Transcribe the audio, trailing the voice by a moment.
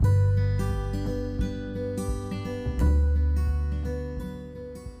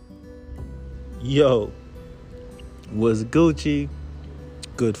Yo, was Gucci?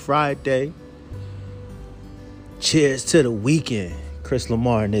 Good Friday. Cheers to the weekend. Chris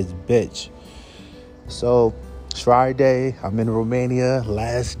Lamar and this bitch. So, it's Friday. I'm in Romania.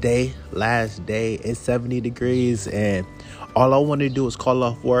 Last day. It's 70 degrees. And all I want to do is call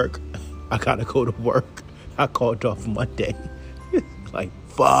off work. I got to go to work. I called off Monday. Like,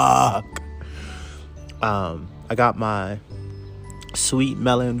 fuck. I got my sweet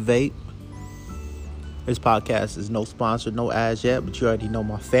melon vape. This podcast is no sponsor, no ads yet, but you already know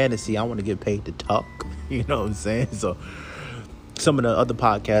my fantasy. I want to get paid to talk. You know what I'm saying? So some of the other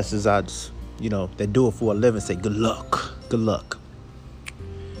podcasters, I just, that do it for a living, say good luck.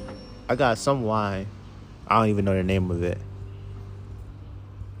 I got some wine. I don't even know the name of it.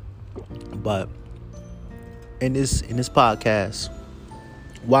 But in this podcast,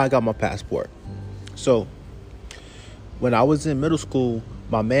 why I got my passport. So when I was in middle school,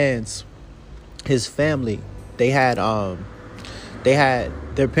 his family, their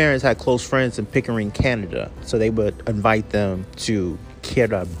parents had close friends in Pickering, Canada. So they would invite them to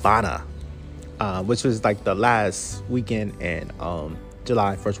Caravana, which was like the last weekend in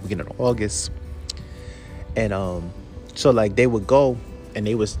July, first weekend in August. And so like they would go and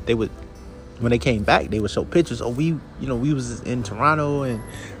they would when they came back, they would show pictures. Oh, we was in Toronto and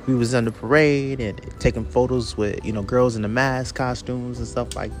we was on the parade and taking photos with, girls in the mask costumes and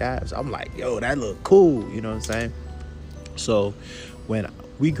stuff like that. So I'm like, yo, that look cool. You know what I'm saying? So when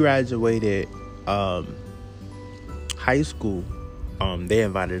we graduated high school, they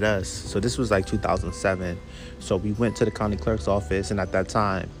invited us. So this was like 2007. So we went to the county clerk's office, and at that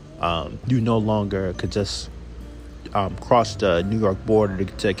time, you no longer could just cross the New York border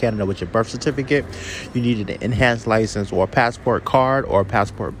to Canada with your birth certificate. You needed an enhanced license or a passport card or a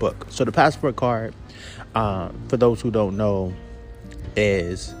passport book. So the passport card, for those who don't know,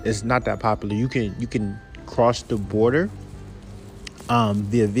 is not that popular. You can cross the border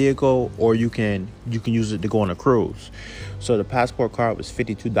via vehicle, or you can use it to go on a cruise. So the passport card was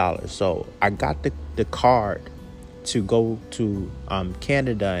 $52. So I got the card to go to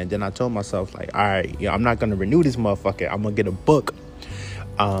Canada, and then I told myself, like, all right, I'm not gonna renew this motherfucker. I'm gonna get a book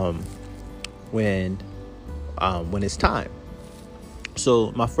when it's time.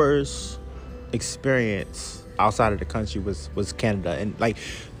 So my first experience outside of the country was Canada, and like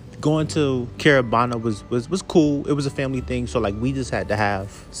going to Caravana was cool. It was a family thing, so like we just had to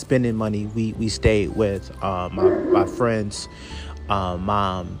have spending money. We stayed with my friends,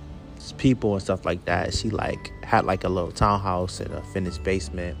 mom, people and stuff like that. She like had like a little townhouse and a finished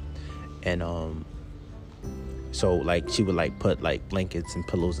basement, and so like she would like put like blankets and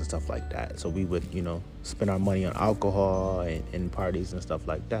pillows and stuff like that. So we would spend our money on alcohol and parties and stuff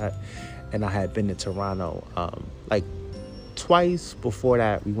like that. And I had been to Toronto like twice before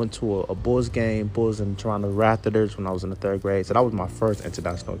that. We went to a Bulls game, Bulls and Toronto Raptors, when I was in the third grade. So that was my first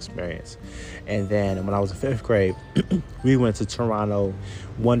international experience. And then when I was in fifth grade, we went to Toronto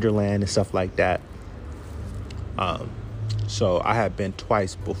Wonderland and stuff like that. So I had been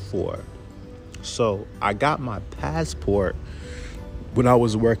twice before. So I got my passport when I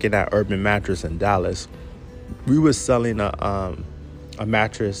was working at Urban Mattress in Dallas. We were selling a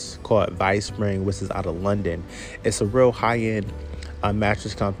mattress called Vice Spring, which is out of London. It's a real high-end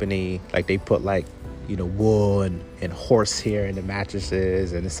mattress company. Like they put like wool and horsehair in the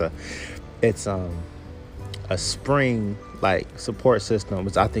mattresses, and it's a spring like support system,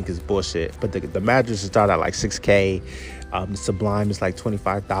 which I think is bullshit. But the mattress start at like $6,000. The Sublime is like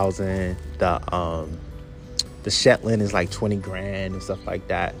 $25,000. The Shetland is like $20,000 and stuff like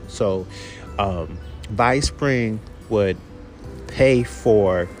that. So Vice Spring would pay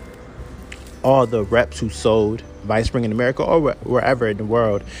for all the reps who sold Vice Spring in America or wherever in the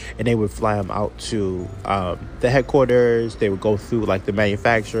world, and they would fly them out to the headquarters. They would go through like the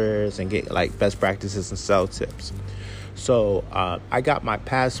manufacturers and get like best practices and sell tips. So I got my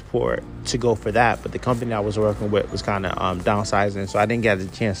passport to go for that, but the company I was working with was kind of downsizing, so I didn't get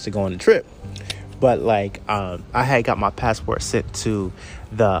a chance to go on the trip. But like I had got my passport sent to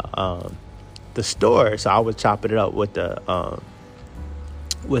the store, so I was chopping it up with the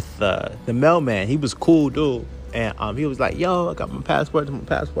mailman. He was cool dude, and he was like, yo, I got my passport, I'm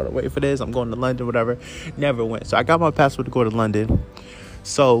waiting for this, I'm going to London, whatever. Never went. So I got my passport to go to London.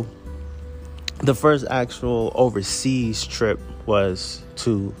 So the first actual overseas trip was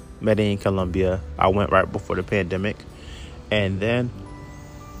to Medellin, Colombia. I went right before the pandemic. And then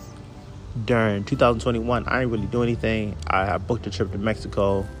during 2021, I didn't really do anything. I booked a trip to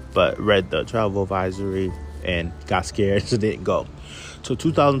Mexico, but read the travel advisory and got scared, so didn't go. So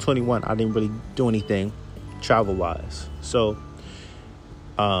 2021, I didn't really do anything travel-wise. So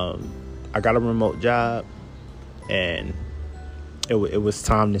I got a remote job, and it was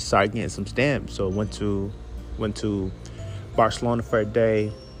time to start getting some stamps. So went to Barcelona for a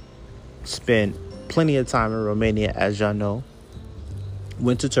day, spent plenty of time in Romania, as y'all know.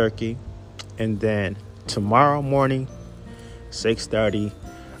 Went to Turkey, and then tomorrow morning, 6:30,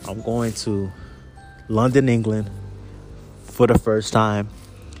 I'm going to London, England for the first time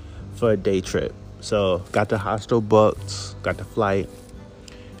for a day trip. So got the hostel booked, got the flight.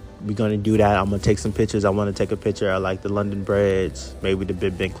 We're going to do that. I'm going to take some pictures. I want to take a picture of like the London Bridge, maybe the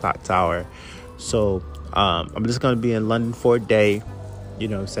Big Ben Clock Tower. So I'm just going to be in London for a day. You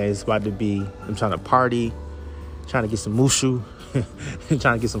know what I'm saying? It's about to be, I'm trying to party, trying to get some mushu,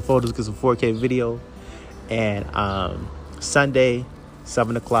 trying to get some photos, get some 4K video. And Sunday,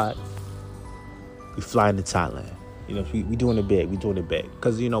 7 o'clock, we flying to Thailand. You know, we doing it big. We doing it big.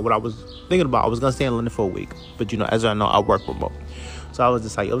 Because, you know, what I was thinking about, I was going to stay in London for a week. But, you know, as I know, I work remote. So I was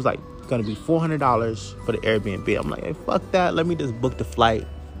just like, it was like going to be $400 for the Airbnb. I'm like, hey, fuck that. Let me just book the flight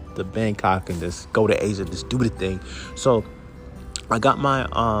to Bangkok and just go to Asia, just do the thing. So I got my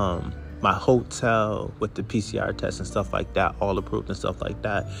my hotel with the PCR test and stuff like that, all approved and stuff like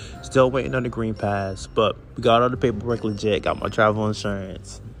that. Still waiting on the green pass, but we got all the paperwork legit. Got my travel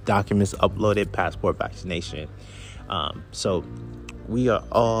insurance, documents uploaded, passport, vaccination. So we are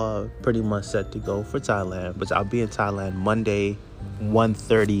all pretty much set to go for Thailand, which I'll be in Thailand Monday,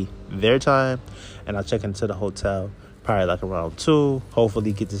 1:30 their time, and I'll check into the hotel probably like around 2.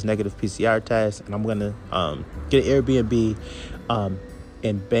 Hopefully get this negative PCR test, and I'm gonna get an Airbnb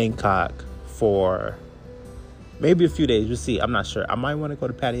in Bangkok for maybe a few days. We'll see. I'm not sure. I might want to go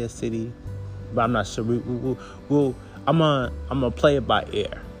to Pattaya City, but I'm not sure. I'm gonna play it by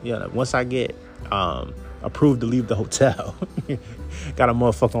ear. You know, once I get approved to leave the hotel, got a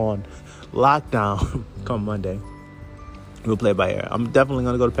motherfucker on lockdown come Monday. We'll play it by ear. I'm definitely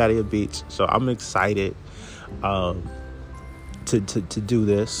gonna go to Pattaya Beach, so I'm excited to do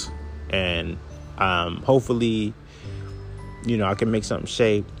this, and hopefully, you know, I can make something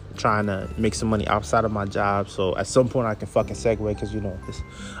shape, trying to make some money outside of my job. So at some point I can fucking segue, because, you know,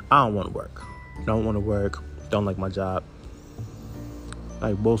 I don't want to work. Don't like my job.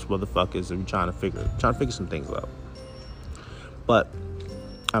 Like most motherfuckers, are trying to figure some things out. But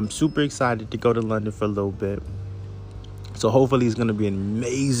I'm super excited to go to London for a little bit. So hopefully it's going to be an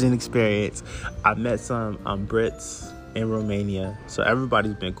amazing experience. I met some Brits in Romania. So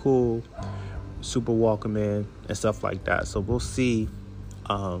everybody's been cool, super welcoming and stuff like that. So we'll see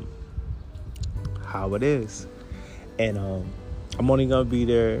how it is. And I'm only going to be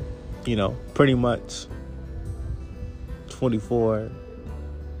there, you know, pretty much 24.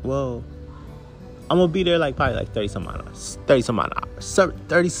 Well, I'm going to be there like probably like 30 some odd hours. Let's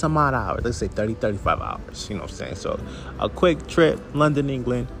say 30, 35 hours. You know what I'm saying? So a quick trip, London,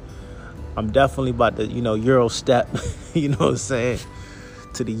 England. I'm definitely about to, you know, Euro step, you know what I'm saying,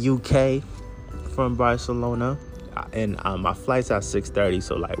 to the UK from Barcelona. And my flight's at 6:30.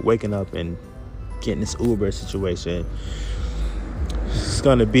 So like waking up and getting this Uber situation, it's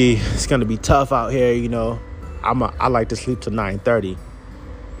gonna be tough out here, you know. I like to sleep till 9:30.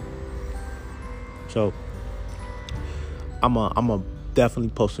 So I'm a definitely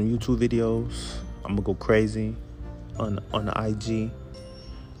post some YouTube videos. I'm gonna go crazy on the IG.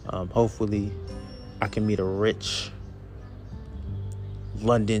 Hopefully I can meet a rich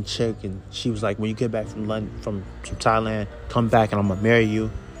London chick, and she was like, when you get back from Thailand, come back and I'm gonna marry you,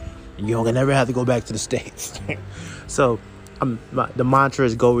 and you don't never have to go back to the States. So the mantra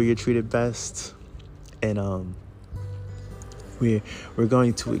is go where you're treated best. And we're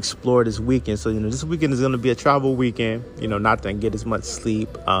going to explore this weekend. So, you know, this weekend is going to be a travel weekend, you know, not to get as much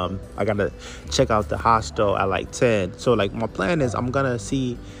sleep. I got to check out the hostel at like 10. So, like, my plan is I'm going to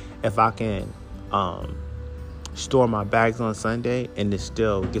see if I can store my bags on Sunday and then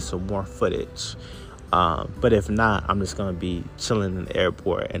still get some more footage. But if not, I'm just going to be chilling in the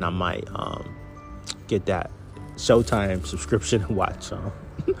airport, and I might get that Showtime subscription and watch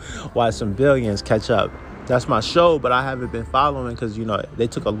some Billions, catch up. That's my show, but I haven't been following because, you know, they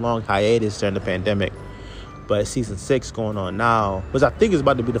took a long hiatus during the pandemic. But season 6 going on now, which I think is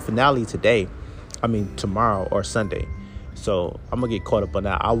about to be the finale tomorrow or Sunday. So I'm going to get caught up on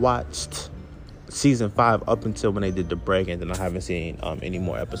that. I watched season 5 up until when they did the break, and then I haven't seen any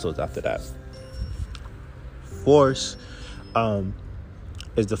more episodes after that. Force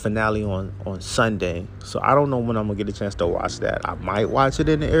is the finale on Sunday. So I don't know when I'm going to get a chance to watch that. I might watch it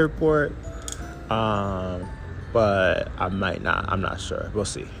in the airport. But I might not. I'm not sure. We'll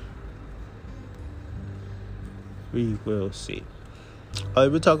see. We will see.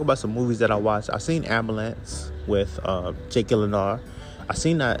 We'll talk about some movies that I watched. I've seen Ambulance with Jake Gyllenhaal. I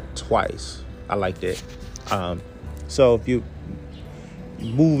seen that twice. I liked it. So if you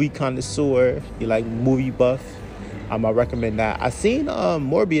movie connoisseur, you like movie buff, I recommend that. I seen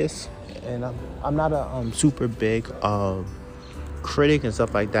Morbius, and I'm not a super big critic and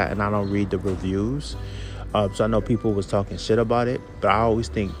stuff like that, and I don't read the reviews. So I know people was talking shit about it, but I always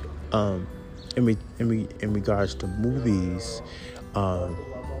think in regards to movies,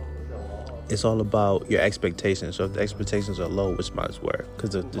 it's all about your expectations. So if the expectations are low, which might as well,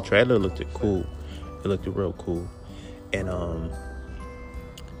 because the trailer looked cool. It looked real cool, and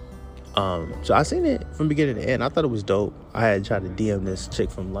so I seen it from beginning to end. I thought it was dope. I had tried to DM this chick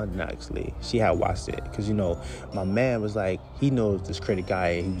from London, actually. She had watched it because, my man was like, he knows this critic guy,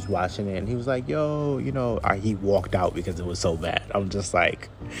 and he was watching it, and he was like, yo, he walked out because it was so bad. I'm just like,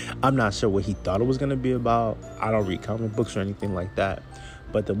 I'm not sure what he thought it was going to be about. I don't read comic books or anything like that,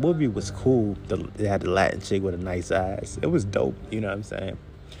 but the movie was cool. It had the Latin chick with a nice ass. It was dope, you know what I'm saying,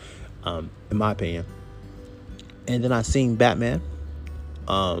 in my opinion. And then I seen Batman,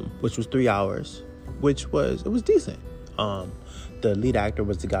 which was 3 hours, it was decent. The lead actor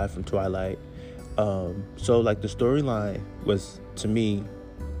was the guy from Twilight. So like the storyline was, to me,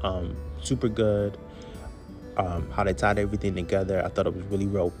 super good. How they tied everything together, I thought it was really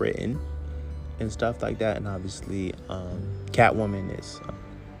well written and stuff like that. And obviously, Catwoman is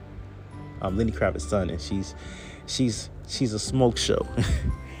Lenny Kravitz's son, and she's a smoke show.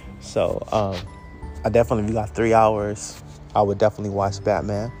 So I definitely, we got 3 hours. I would definitely watch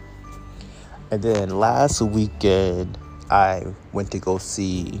Batman. And then last weekend, I went to go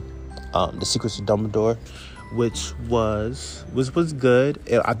see The Secrets of Dumbledore, which was good.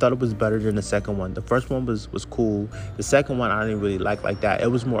 I thought it was better than the second one. The first one was cool. The second one I didn't really like that. It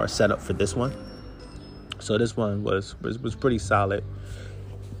was more a setup for this one. So this one was pretty solid.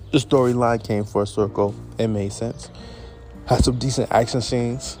 The storyline came for a circle. It made sense. Had some decent action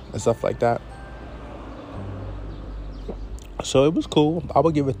scenes and stuff like that. So it was cool. I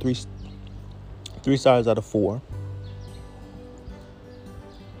would give it three stars out of 4.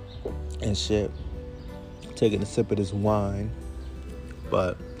 And shit. Taking a sip of this wine.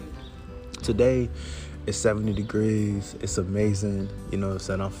 But today it's 70 degrees. It's amazing. You know what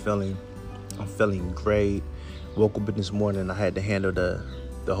I'm saying? I'm feeling great. Woke up this morning. I had to handle the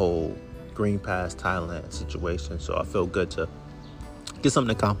whole Green Pass Thailand situation. So I feel good to get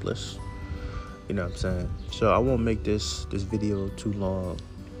something accomplished. You know what I'm saying? So I won't make this video too long,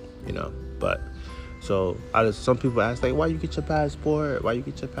 but so some people ask, like, why you get your passport? Why you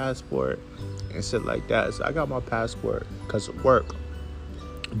get your passport? And shit like that. So I got my passport because of work.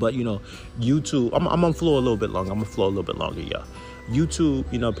 But, YouTube, I'm going to flow a little bit longer. Yeah. YouTube,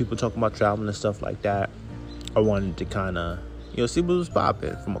 people talking about traveling and stuff like that. I wanted to kind of, see what was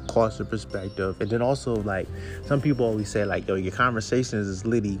popping from a culture perspective. And then also, like, some people always say, like, yo, your conversations is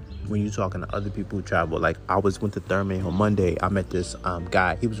litty when you're talking to other people who travel. Like, I went to Thurman on Monday. I met this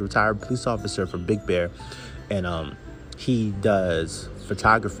guy. He was a retired police officer from Big Bear. And he does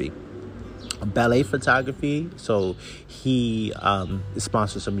photography, ballet photography. So he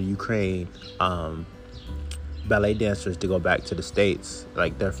sponsors some of Ukraine ballet dancers to go back to the States.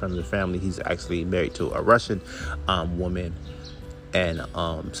 Like, they're from the family. He's actually married to a Russian woman. And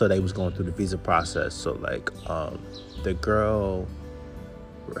so they was going through the visa process. So, like, the girl,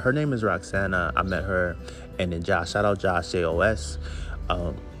 her name is Roxana. I met her. And then Josh, shout out Josh, JOS,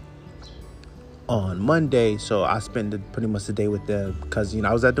 on Monday. So I spent pretty much the day with them because,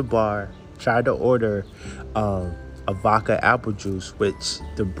 I was at the bar, tried to order a vodka apple juice, which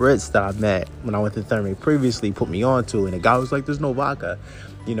the Brits that I met when I went to Thurman previously put me on to. And the guy was like, there's no vodka.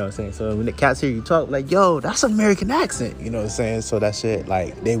 You know what I'm saying? So when the cats hear you talk, like, yo, that's an American accent. You know what I'm saying? So that shit,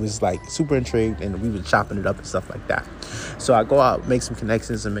 like, they was, like, super intrigued, and we were chopping it up and stuff like that. So I go out, make some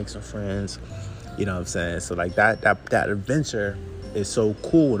connections and make some friends. You know what I'm saying? So, like, that adventure is so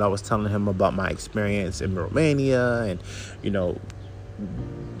cool. And I was telling him about my experience in Romania and,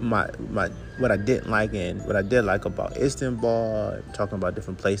 my what I didn't like and what I did like about Istanbul, talking about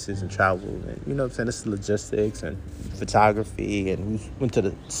different places and travel, and what I'm saying, this is logistics and photography, and we went to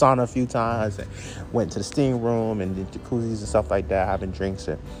the sauna a few times and went to the steam room and did jacuzzis and stuff like that, having drinks,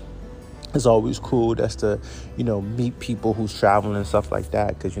 and it's always cool. That's to meet people who's traveling and stuff like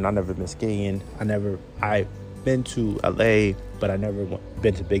that, because I never been skiing. I've been to LA, but I never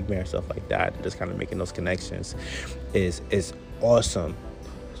been to Big Bear and stuff like that. And just kind of making those connections is awesome.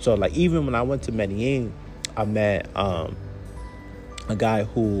 So, like, even when I went to Medellin, I met a guy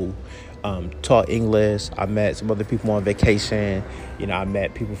who taught English. I met some other people on vacation. I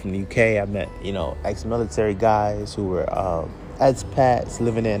met people from the UK. I met, ex-military guys who were expats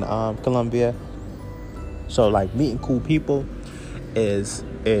living in Colombia. So, like, meeting cool people. is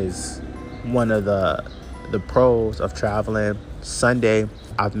one of the pros of traveling. Sunday,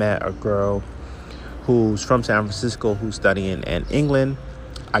 I've met a girl who's from San Francisco who's studying in England,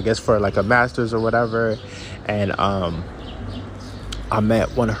 I guess for like a master's or whatever. And I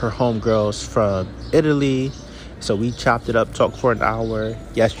met one of her homegirls from Italy. So we chopped it up, talked for an hour.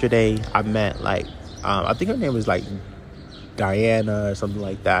 Yesterday, I met like, I think her name was like Diana or something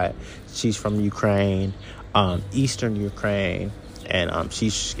like that. She's from Ukraine, Eastern Ukraine. And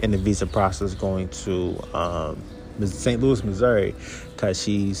she's in the visa process going to St. Louis, Missouri, because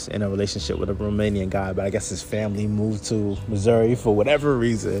she's in a relationship with a Romanian guy, but I guess his family moved to Missouri for whatever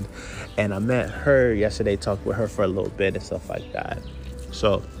reason. And I met her yesterday, talked with her for a little bit and stuff like that.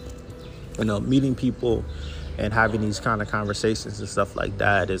 So, meeting people and having these kind of conversations and stuff like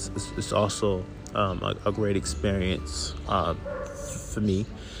that is also a great experience for me,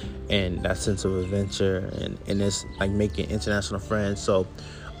 and that sense of adventure and it's like making international friends. So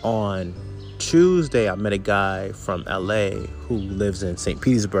on Tuesday, I met a guy from LA who lives in St.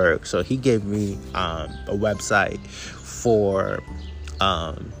 Petersburg. So he gave me a website for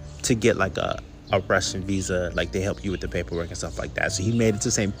to get like a Russian visa. Like they help you with the paperwork and stuff like that. So he made it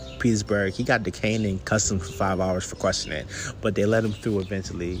to St. Petersburg. He got detained in customs for 5 hours for questioning, but they let him through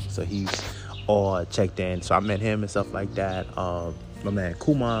eventually. So he's all checked in. So I met him and stuff like that. My man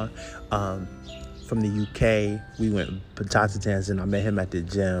Kumar from the UK, we went patata dancing. I met him at the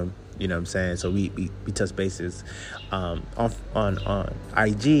gym. You know what I'm saying? So we touched bases on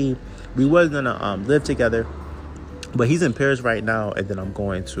IG. We was gonna live together, but he's in Paris right now, and then I'm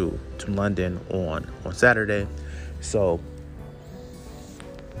going to London on Saturday. So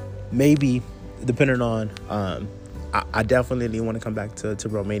maybe, depending on I definitely want to come back to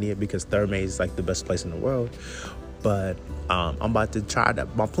Romania because Thermay is like the best place in the world. But I'm about to try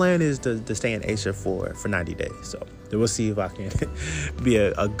that. My plan is to stay in Asia for 90 days. So we'll see if I can be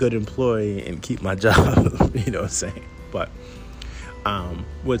a good employee and keep my job. You know what I'm saying? But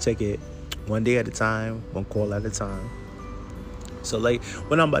we'll take it one day at a time, one call at a time. So like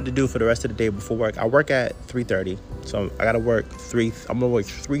what I'm about to do for the rest of the day before work, I work at 3:30. So I gotta work I'm gonna work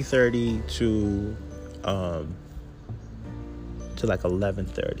 3:30 to like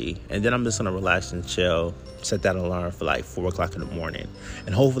 11:30, and then I'm just gonna relax and chill, set that alarm for like 4 o'clock in the morning,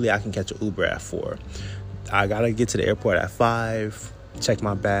 and hopefully I can catch an Uber at 4. I gotta get to the airport at 5, check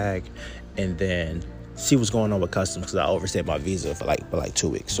my bag, and then see what's going on with customs because I overstayed my visa for like 2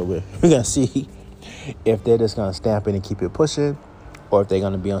 weeks. So we're gonna see if they're just gonna stamp it and keep it pushing, or if they're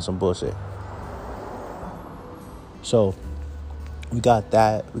gonna be on some bullshit. So we got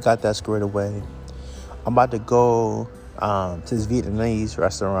that squared away. I'm about to go to this Vietnamese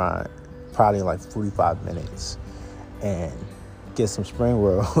restaurant probably in like 45 minutes and get some spring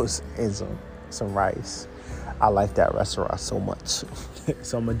rolls and some rice. I like that restaurant so much.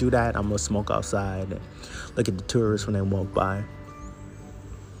 So I'm gonna do that. I'm gonna smoke outside and look at the tourists when they walk by.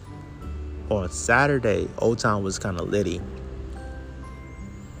 On Saturday, Old Town was kind of litty,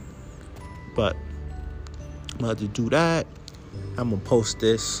 but I'm about to do that. I'm gonna post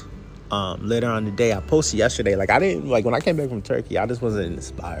this later on the day. I posted yesterday. Like I didn't when I came back from Turkey, I just wasn't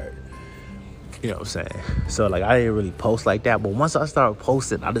inspired. You know what I'm saying? So like I didn't really post like that. But once I started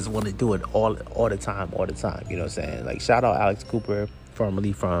posting, I just want to do it all the time. You know what I'm saying? Like shout out Alex Cooper,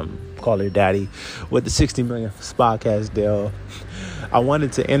 formerly from Call Her Daddy, with the 60 million podcast deal. I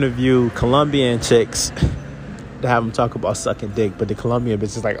wanted to interview Colombian chicks to have them talk about sucking dick, but the Colombian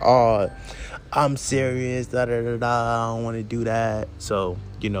bitch is like, oh, I'm serious, I don't want to do that. So,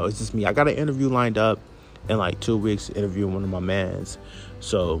 it's just me. I got an interview lined up in like 2 weeks, interviewing one of my mans.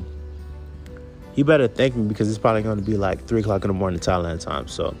 So, he better thank me because it's probably going to be like 3 o'clock in the morning Thailand time.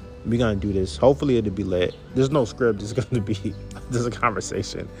 So, we're going to do this. Hopefully, it'll be lit. There's no script. It's going to be just a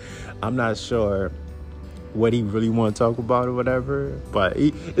conversation. I'm not sure what he really want to talk about or whatever. But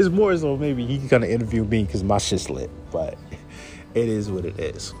it's more so maybe he can kind of interview me because my shit's lit. But it is what it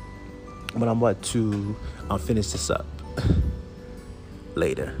is. But I'm about to finish this up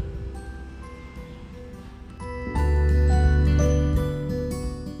later.